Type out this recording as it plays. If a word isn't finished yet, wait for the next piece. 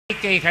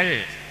நம்பிக்கைகள்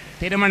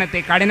திருமணத்தை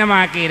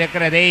கடினமாக்கி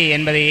இருக்கிறதே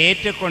என்பதை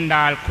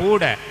ஏற்றுக்கொண்டால்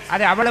கூட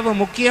அது அவ்வளவு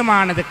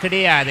முக்கியமானது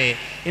கிடையாது.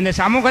 இந்த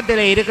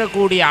சமூகத்தில்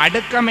இருக்கக்கூடிய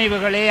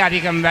அடுக்கமைவுகளே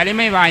அதிகம்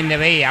வலிமை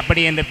வாய்ந்தவை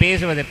அப்படி என்று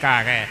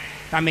பேசுவதற்காக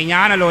தம்பி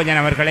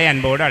ஞானலோஜன் அவர்களை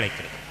அன்போடு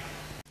அழைக்கிறேன்.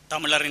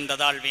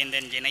 தமிழறிந்ததால்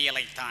வேந்தன்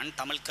இணையலைத்தான்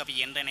தமிழ் கவி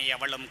என்றனை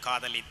அவளும்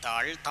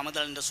காதலித்தாள்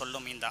தமிழ் என்று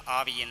சொல்லும் இந்த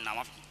ஆவியின்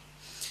நமம்.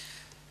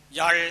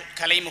 யாழ்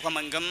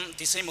கலைமுகமெங்கும்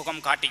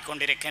திசைமுகம் காட்டிக்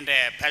கொண்டிருக்கின்ற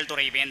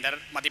பல்துறை வேந்தர்,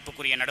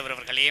 மதிப்புக்குரிய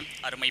நடுவர்களே,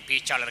 அருமை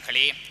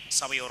பேச்சாளர்களே,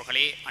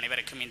 சபையோர்களே,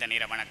 அனைவருக்கும் இந்த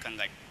நேர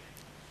வணக்கங்கள்.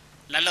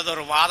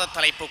 நல்லதொரு வாத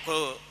தலைப்புக்கு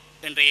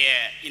இன்றைய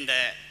இந்த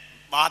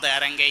வாத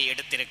அரங்கை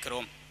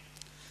எடுத்திருக்கிறோம்.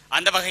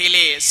 அந்த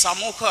வகையிலே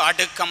சமூக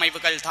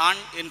அடுக்கமைவுகள் தான்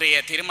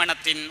இன்றைய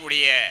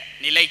திருமணத்தினுடைய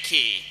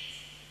நிலைக்கு,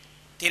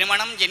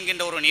 திருமணம்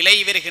என்கின்ற ஒரு நிலை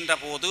வருகின்ற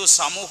போது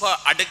சமூக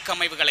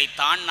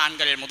அடுக்கமைவுகளைத்தான்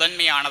நாங்கள்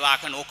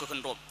முதன்மையானதாக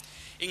நோக்குகின்றோம்.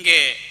 இங்கு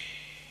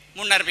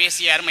முன்னர்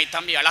பேசிய அருமை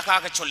தம்பி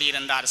அழகாக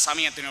சொல்லியிருந்தார்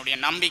சமயத்தினுடைய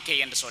நம்பிக்கை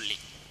என்று சொல்லி.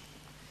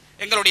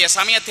 எங்களுடைய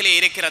சமயத்திலே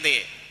இருக்கிறது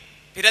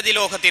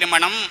பிரதிலோக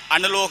திருமணம்,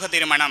 அனுலோக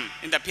திருமணம்.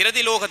 இந்த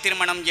பிரதிலோக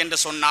திருமணம் என்று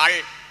சொன்னால்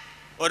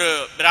ஒரு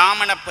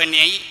பிராமண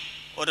பெண்ணை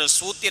ஒரு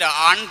சூத்திர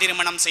ஆண்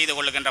திருமணம் செய்து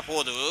கொள்கின்ற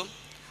போது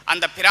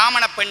அந்த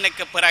பிராமண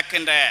பெண்ணுக்கு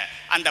பிறக்கின்ற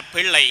அந்த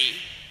பிள்ளை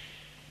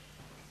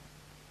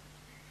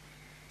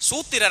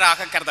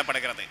சூத்திரராக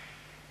கருதப்படுகிறது.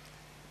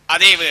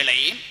 அதேவேளை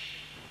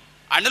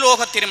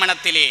அனுலோக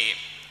திருமணத்திலே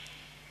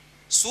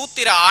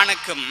சூத்திர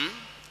ஆணுக்கும்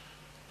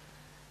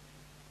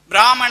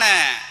பிராமண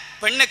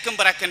பெண்ணுக்கும்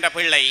பிறக்கின்ற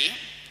பிள்ளை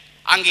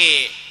அங்கே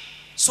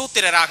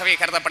சூத்திரராகவே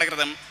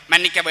கருதப்படுகிறது.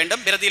 மன்னிக்க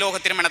வேண்டும், பிரதிலோக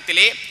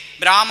திருமணத்திலே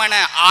பிராமண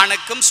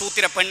ஆணுக்கும்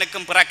சூத்திர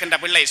பெண்ணுக்கும் பிறக்கின்ற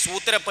பிள்ளை,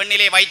 சூத்திர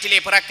பெண்ணிலே வயிற்றிலே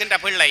பிறக்கின்ற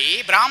பிள்ளை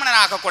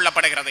பிராமணனாக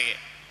கொள்ளப்படுகிறது.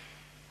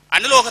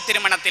 அனுலோக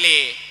திருமணத்திலே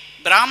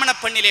பிராமண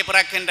பெண்ணிலே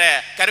பிறக்கின்ற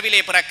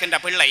கருவிலே பிறக்கின்ற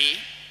பிள்ளை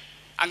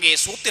அங்கே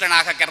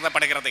சூத்திரனாக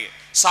கருதப்படுகிறது.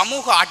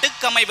 சமூக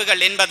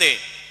அடுக்கமைவுகள் என்பது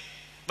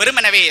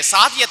வெறுமனவே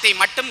சாதியத்தை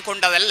மட்டும்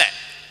கொண்டதல்ல.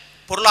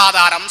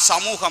 பொருளாதாரம்,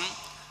 சமூகம்,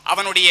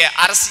 அவனுடைய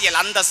அரசியல்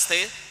அந்தஸ்து,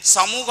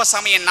 சமூக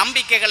சமய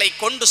நம்பிக்கைகளை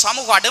கொண்டு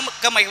சமூக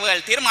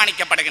அடுக்கமைவுகள்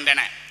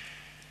தீர்மானிக்கப்படுகின்றன.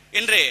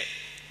 இன்று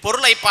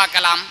பொருளை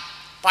பார்க்கலாம்,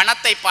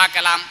 பணத்தை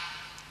பார்க்கலாம்,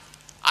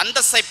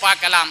 அந்தஸ்தை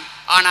பார்க்கலாம்.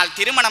 ஆனால்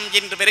திருமணம்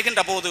என்று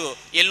வருகின்ற போது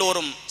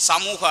எல்லோரும்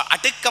சமூக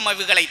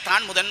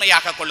அடுக்கமைவுகளைத்தான்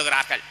முதன்மையாக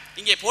கொள்ளுகிறார்கள்.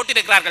 இங்கே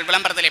போட்டிருக்கிறார்கள்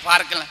விளம்பரத்திலே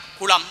பார்க்கலாம்,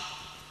 குலம்,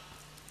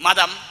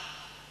 மதம்,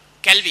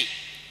 கல்வி.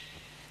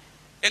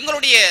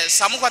 எங்களுடைய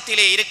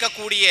சமூகத்திலே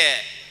இருக்கக்கூடிய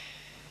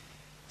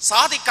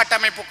சாதி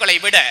கட்டமைப்புகளை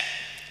விட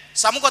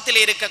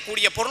சமூகத்திலே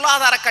இருக்கக்கூடிய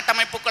பொருளாதார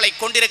கட்டமைப்புகளை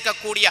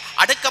கொண்டிருக்கக்கூடிய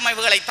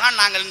அடுக்கமைவுகளைத்தான்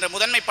நாங்கள் இன்று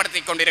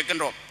முதன்மைப்படுத்திக்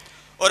கொண்டிருக்கின்றோம்.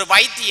 ஒரு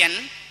வைத்தியன்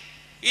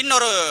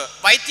இன்னொரு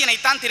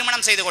வைத்தியனைத்தான்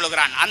திருமணம் செய்து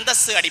கொள்கிறான்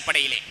அந்தஸ்து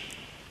அடிப்படையிலே.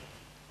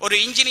 ஒரு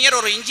இன்ஜினியர்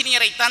ஒரு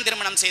இன்ஜினியரைத்தான்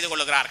திருமணம் செய்து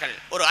கொள்கிறார்கள்.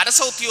 ஒரு அரச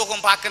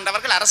உத்தியோகம்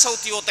பார்க்கின்றவர்கள் அரச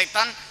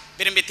உத்தியோகத்தைத்தான்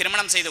விரும்பி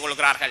திருமணம் செய்து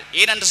கொள்கிறார்கள்.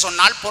 ஏனென்று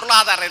சொன்னால்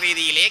பொருளாதார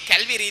ரீதியிலே,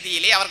 கல்வி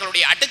ரீதியிலே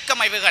அவர்களுடைய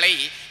அடுக்கமைவுகளை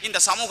இந்த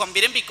சமூகம்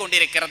விரும்பிக்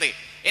கொண்டிருக்கிறது.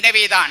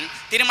 எனவேதான்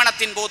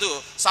திருமணத்தின் போது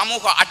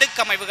சமூக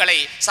அடுக்கமைவுகளை,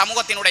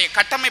 சமூகத்தினுடைய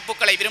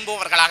கட்டமைப்புகளை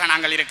விரும்புபவர்களாக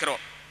நாங்கள்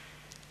இருக்கிறோம்.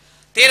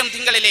 தேரும்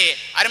திங்களிலே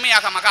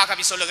அருமையாக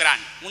மகாகவி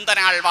சொல்லுகிறான், முந்த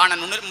நாள் வான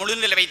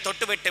முழுநிலவை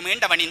தொட்டுவிட்டு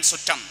மீண்டவனின்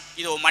சுற்றம்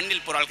இதோ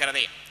மண்ணில்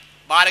புரள்கிறதே.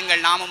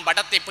 வாருங்கள் நாமும்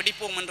படத்தை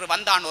பிடிப்போம் என்று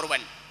வந்தான்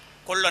ஒருவன்.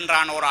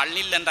 கொல்லொன்றான் ஓரால்,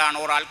 நில்லென்றான்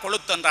ஓரால்,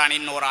 கொளுத்தொன்றான்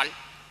இன்னோரால்,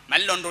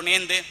 மல்லொன்று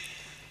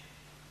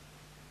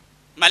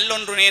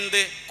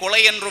நேர்ந்து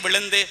கொலையென்று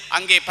விழுந்து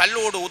அங்கே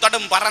பல்லோடு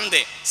உதடும் பறந்து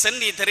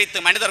சென்னி தெரித்து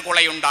மனிதர்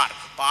கொலையுண்டார்.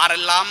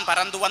 பாரெல்லாம்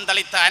பறந்து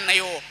வந்தளித்த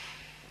அன்னையோ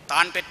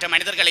தான் பெற்ற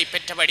மனிதர்களை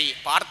பெற்றபடி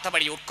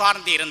பார்த்தபடி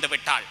உட்கார்ந்து இருந்து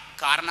விட்டாள்.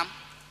 காரணம்,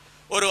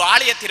 ஒரு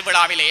ஆலய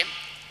திருவிழாவிலே,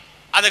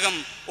 அதுவும்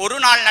ஒரு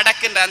நாள்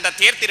நடக்கின்ற அந்த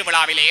தேர்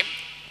திருவிழாவிலே,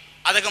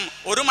 அதுவும்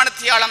ஒரு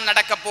மணித்தியாலம்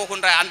நடக்கப்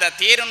போகின்ற அந்த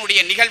தேரனுடைய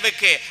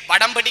நிகழ்வுக்கு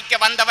வடம் பிடிக்க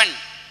வந்தவன்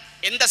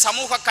எந்த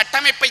சமூக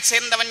கட்டமைப்பை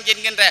சேர்ந்தவன்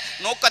என்கின்ற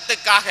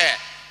நோக்கத்துக்காக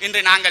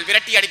இன்று நாங்கள்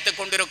விரட்டி அடித்துக்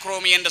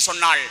கொண்டிருக்கிறோம் என்று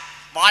சொன்னால்,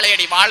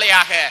 வாழையடி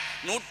வாழையாக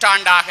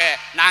நூற்றாண்டாக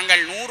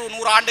நாங்கள்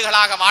 100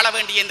 ஆண்டுகளாக வாழ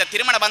வேண்டிய இந்த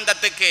திருமண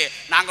பந்தத்துக்கு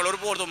நாங்கள்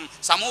ஒருபோதும்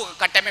சமூக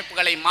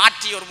கட்டமைப்புகளை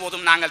மாற்றி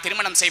ஒருபோதும் நாங்கள்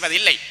திருமணம்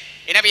செய்வதில்லை.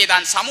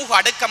 எனவேதான் சமூக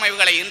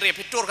அடுக்கமைவுகளை இன்றைய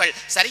பெற்றோர்கள்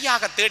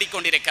சரியாக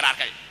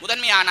தேடிக்கொண்டிருக்கிறார்கள்.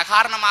 முதன்மையான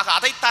காரணமாக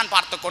அதைத்தான்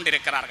பார்த்து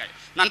கொண்டிருக்கிறார்கள்.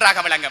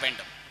 நன்றாக விளங்க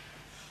வேண்டும்.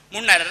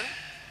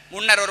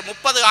 முன்னர் ஒரு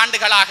 30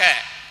 ஆண்டுகளாக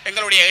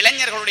எங்களுடைய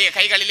இளைஞர்களுடைய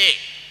கைகளிலே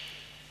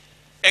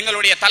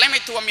எங்களுடைய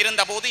தலைமைத்துவம்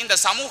இருந்த போது இந்த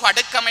சமூக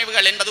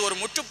அடுக்கமைவுகள் என்பது ஒரு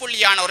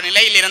முற்றுப்புள்ளியான ஒரு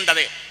நிலையில்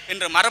இருந்தது.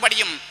 இன்று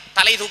மறுபடியும்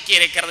தலை தூக்கி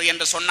இருக்கிறது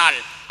என்று சொன்னால்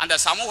அந்த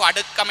சமூக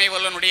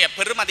அடுக்கமைவுகளுடைய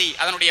பெருமதி,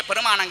 அதனுடைய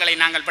பெருமானங்களை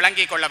நாங்கள்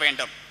விளங்கிக் கொள்ள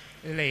வேண்டும்.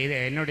 இல்லை, இது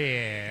என்னுடைய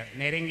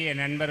நெருங்கிய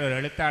நண்பர் ஒரு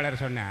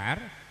எழுத்தாளர்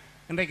சொன்னார்,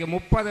 இன்றைக்கு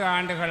 30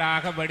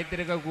 ஆண்டுகளாக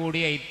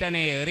வெடித்திருக்கக்கூடிய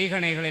இத்தனை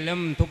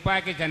எறிகணைகளிலும்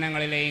துப்பாக்கி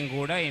சன்னங்களிலேயும்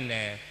கூட இந்த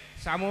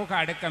சமூக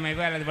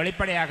அடுக்கமைவு அல்லது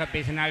வெளிப்படையாக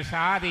பேசினால்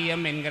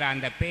சாதியம் என்கிற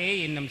அந்த பேய்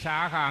இன்னும்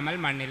சாகாமல்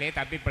மண்ணிலே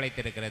தப்பி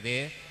பிழைத்திருக்கிறது.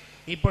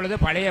 இப்பொழுது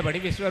பழையபடி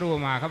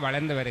விஸ்வரூபமாக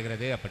வளர்ந்து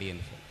வருகிறது அப்படி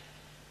என்று சொல்லி.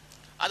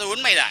 அது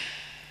உண்மைதான்.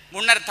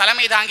 முன்னர்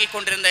தலைமை தாங்கி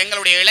கொண்டிருந்த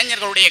எங்களுடைய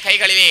இளைஞர்களுடைய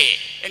கைகளிலே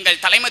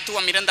எங்கள்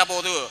தலைமைத்துவம்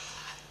இருந்தபோது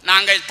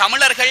நாங்கள்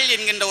தமிழர்கள்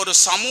என்கின்ற ஒரு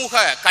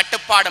சமூக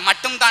கட்டுப்பாடு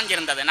மட்டும்தான்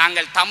இருந்தது.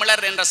 நாங்கள்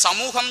தமிழர் என்ற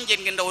சமூகம்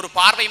என்கின்ற ஒரு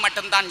பார்வை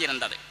மட்டும்தான்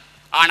இருந்தது.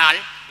 ஆனால்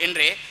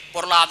இன்று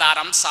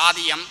பொருளாதாரம்,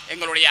 சாதியம்,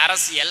 எங்களுடைய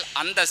அரசியல்,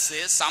 அந்தஸ்து,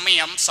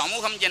 சமயம்,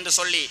 சமூகம் என்று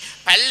சொல்லி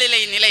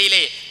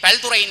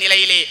பல்துறை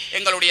நிலையிலே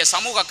எங்களுடைய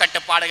சமூக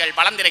கட்டுப்பாடுகள்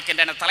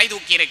வளர்ந்திருக்கின்றன, தலை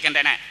தூக்கி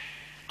இருக்கின்றன.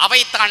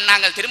 அவைத்தான்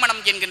நாங்கள்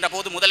திருமணம் என்கின்ற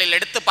போது முதலில்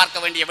எடுத்து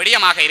பார்க்க வேண்டிய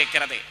விடயமாக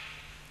இருக்கிறது.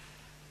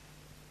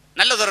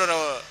 நல்லதொரு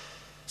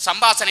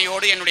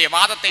சம்பாசனையோடு என்னுடைய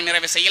வாதத்தை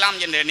நிறைவு செய்யலாம்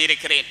என்று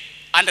எண்ணியிருக்கிறேன்.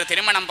 அன்று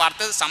திருமணம்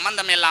பார்த்து,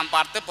 சம்பந்தம் எல்லாம்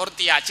பார்த்து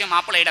பொருத்தியாச்சு.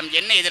 மாப்பிள்ளையிடம்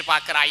என்ன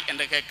எதிர்பார்க்கிறாய்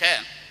என்று கேட்க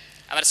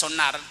அவர்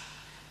சொன்னார்,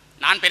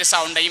 நான் பெருசா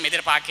ஒன்றையும்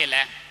எதிர்பார்க்கல.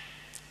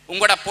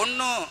 உங்களோட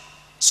பொண்ணு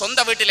சொந்த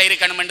வீட்டில்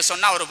இருக்கணும் என்று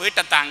சொன்னா ஒரு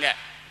வீட்டை தாங்க.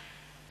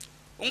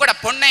 உங்களோட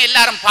பொண்ணை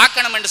எல்லாரும்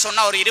பார்க்கணும் என்று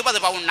சொன்னா ஒரு 20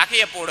 பவுன்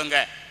நகையை போடுங்க.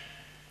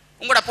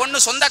 உங்களோட பொண்ணு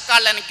சொந்த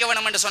காலில் நிற்க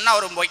வேணும் என்று சொன்னா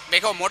ஒரு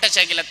மோட்டார்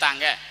சைக்கிளை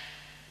தாங்க.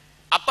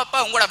 அப்பப்ப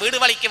உங்களோட வீடு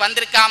வழிக்கு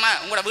வந்திருக்காம,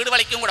 உங்களோட வீடு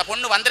வழிக்கு உங்களோட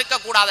பொண்ணு வந்திருக்க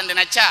கூடாதுன்னு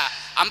நினைச்சா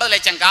 50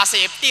 லட்சம் காசை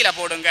எஃப்டியில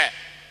போடுங்க.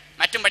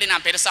 மற்றும்படி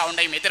நான் பெருசா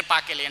ஒன்றையும்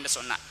எதிர்பார்க்கல என்று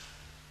சொன்னான்.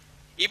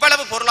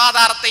 இவ்வளவு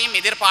பொருளாதாரத்தையும்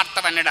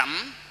எதிர்பார்த்தவனிடம்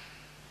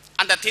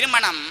அந்த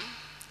திருமணம்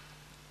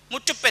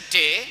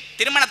முற்றுப்பெற்று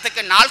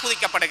திருமணத்துக்கு நாள்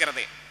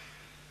குதிக்கப்படுகிறது.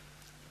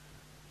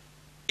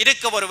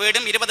 இருக்க ஒரு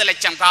வீடும் 20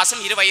 லட்சம்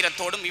காசும் 2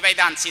 வைரத்தோடும்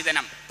இவைதான்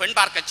சீதனம். பெண்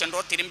பார்க்க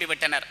சென்றோர் திரும்பி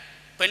விட்டனர்.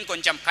 பெண்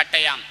கொஞ்சம்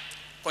கட்டையாம்,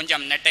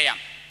 கொஞ்சம்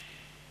நெட்டையாம்.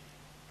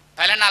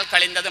 பல நாள்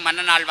கழிந்தது,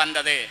 மன்ன நாள்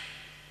வந்தது.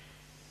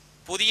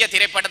 புதிய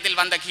திரைப்படத்தில்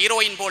வந்த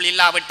ஹீரோயின் போல்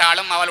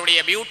இல்லாவிட்டாலும் அவளுடைய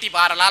பியூட்டி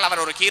பாரலால்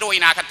அவர் ஒரு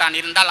ஹீரோயினாகத்தான்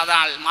இருந்தால்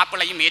அதனால்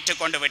மாப்பிள்ளையும்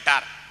ஏற்றுக்கொண்டு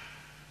விட்டார்.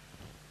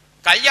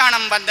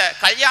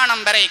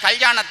 கல்யாணம் வரை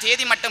கல்யாண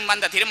தேதி மட்டும்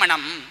வந்த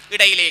திருமணம்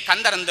இடையிலே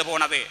கந்தறந்து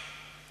போனது.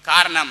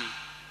 காரணம்,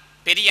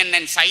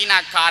 பெரியண்ணன்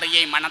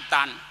சைனாக்காரியை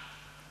மணந்தான்.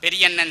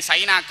 பெரியண்ணன்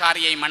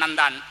சைனாக்காரியை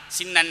மணந்தான்,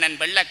 சின்னண்ணன்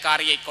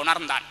வெள்ளக்காரியை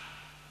கொணர்ந்தான்.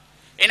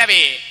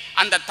 எனவே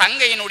அந்த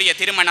தங்கையினுடைய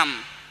திருமணம்,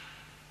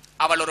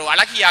 அவள் ஒரு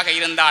அழகியாக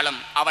இருந்தாலும்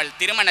அவள்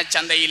திருமண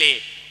சந்தையிலே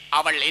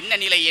அவள் என்ன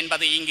நிலை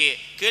என்பது இங்கு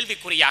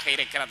கேள்விக்குறியாக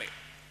இருக்கிறது.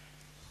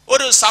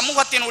 ஒரு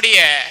சமூகத்தினுடைய,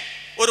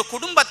 ஒரு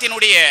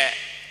குடும்பத்தினுடைய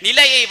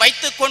நிலையை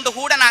வைத்துக் கொண்டு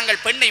கூட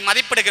நாங்கள் பெண்ணை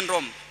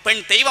மதிப்பிடுகின்றோம்.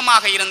 பெண்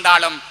தெய்வமாக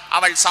இருந்தாலும்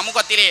அவள்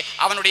சமூகத்திலே,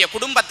 அவனுடைய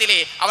குடும்பத்திலே,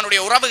 அவனுடைய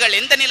உறவுகள்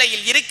எந்த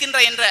நிலையில் இருக்கின்ற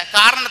என்ற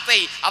காரணத்தை,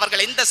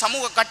 அவர்கள் எந்த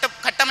சமூக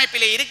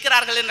கட்டமைப்பிலே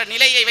இருக்கிறார்கள் என்ற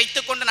நிலையை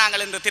வைத்துக் கொண்டு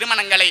நாங்கள் இந்த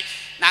திருமணங்களை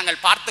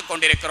நாங்கள் பார்த்து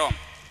கொண்டிருக்கிறோம்.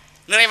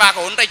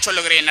 நிறைவாக ஒன்றை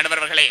சொல்லுகிறேன்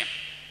நடுவர்களே,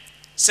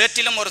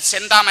 சேற்றிலும் ஒரு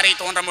செந்தாமரை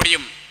தோன்ற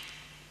முடியும்.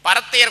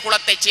 பரத்தையர்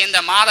குலத்தைச் சேர்ந்த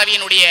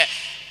மாதவியினுடைய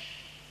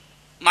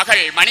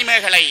மகள்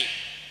மணிமேகலை,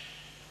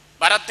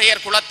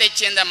 பரத்தையர் குலத்தைச்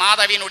சேர்ந்த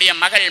மாதவியினுடைய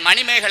மகள்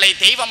மணிமேகலை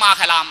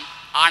தெய்வமாகலாம்,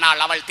 ஆனால்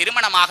அவள்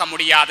திருமணமாக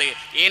முடியாது.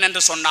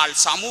 ஏனென்று சொன்னால்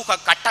சமூக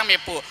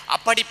கட்டமைப்பு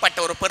அப்படிப்பட்ட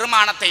ஒரு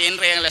பெருமானத்தை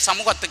இன்றைய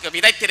சமூகத்துக்கு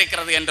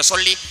விதைத்திருக்கிறது என்று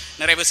சொல்லி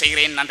நிறைவு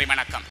செய்கிறேன். நன்றி,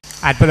 வணக்கம்.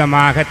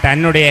 அற்புதமாக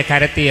தன்னுடைய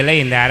கருத்தியலை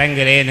இந்த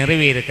அரங்கிலே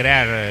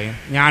நிறுவியிருக்கிறார்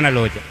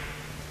ஞானலோஜன்.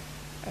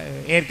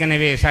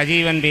 ஏற்கனவே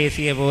சஜீவன்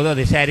பேசிய போது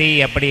அது சரி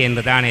அப்படி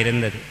என்று தான்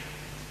இருந்தது.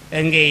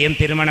 எங்கேயும்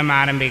திருமணம்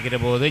ஆரம்பிக்கிற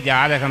போது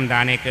ஜாதகம்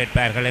தானே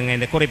கேட்பார்கள், எங்கே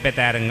இந்த குறிப்பை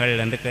தாருங்கள்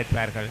என்று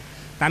கேட்பார்கள்.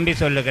 தம்பி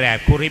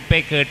சொல்லுகிறார்,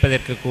 குறிப்பை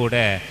கேட்பதற்கு கூட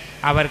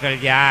அவர்கள்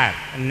யார்,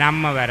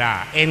 நம்மவரா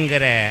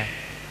என்கிற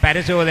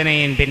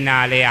பரிசோதனையின்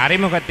பின்னாலே,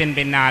 அறிமுகத்தின்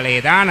பின்னாலே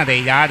தான் அதை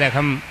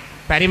ஜாதகம்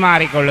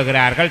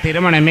பரிமாறிக்கொள்ளுகிறார்கள்.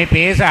 திருமணமே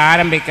பேச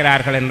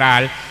ஆரம்பிக்கிறார்கள்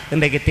என்றால்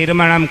இன்றைக்கு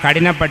திருமணம்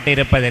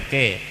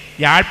கடினப்பட்டிருப்பதற்கு,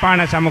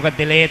 யாழ்ப்பாண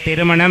சமூகத்திலே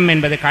திருமணம்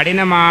என்பது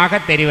கடினமாக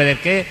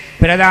தெரிவதற்கு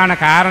பிரதான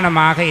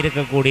காரணமாக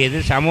இருக்கக்கூடியது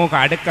சமூக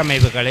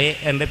அடுக்கமைவுகளே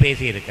என்று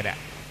பேசியிருக்கிறார்.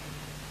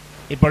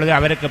 இப்பொழுது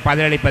அவருக்கு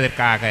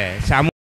பதிலளிப்பதற்காக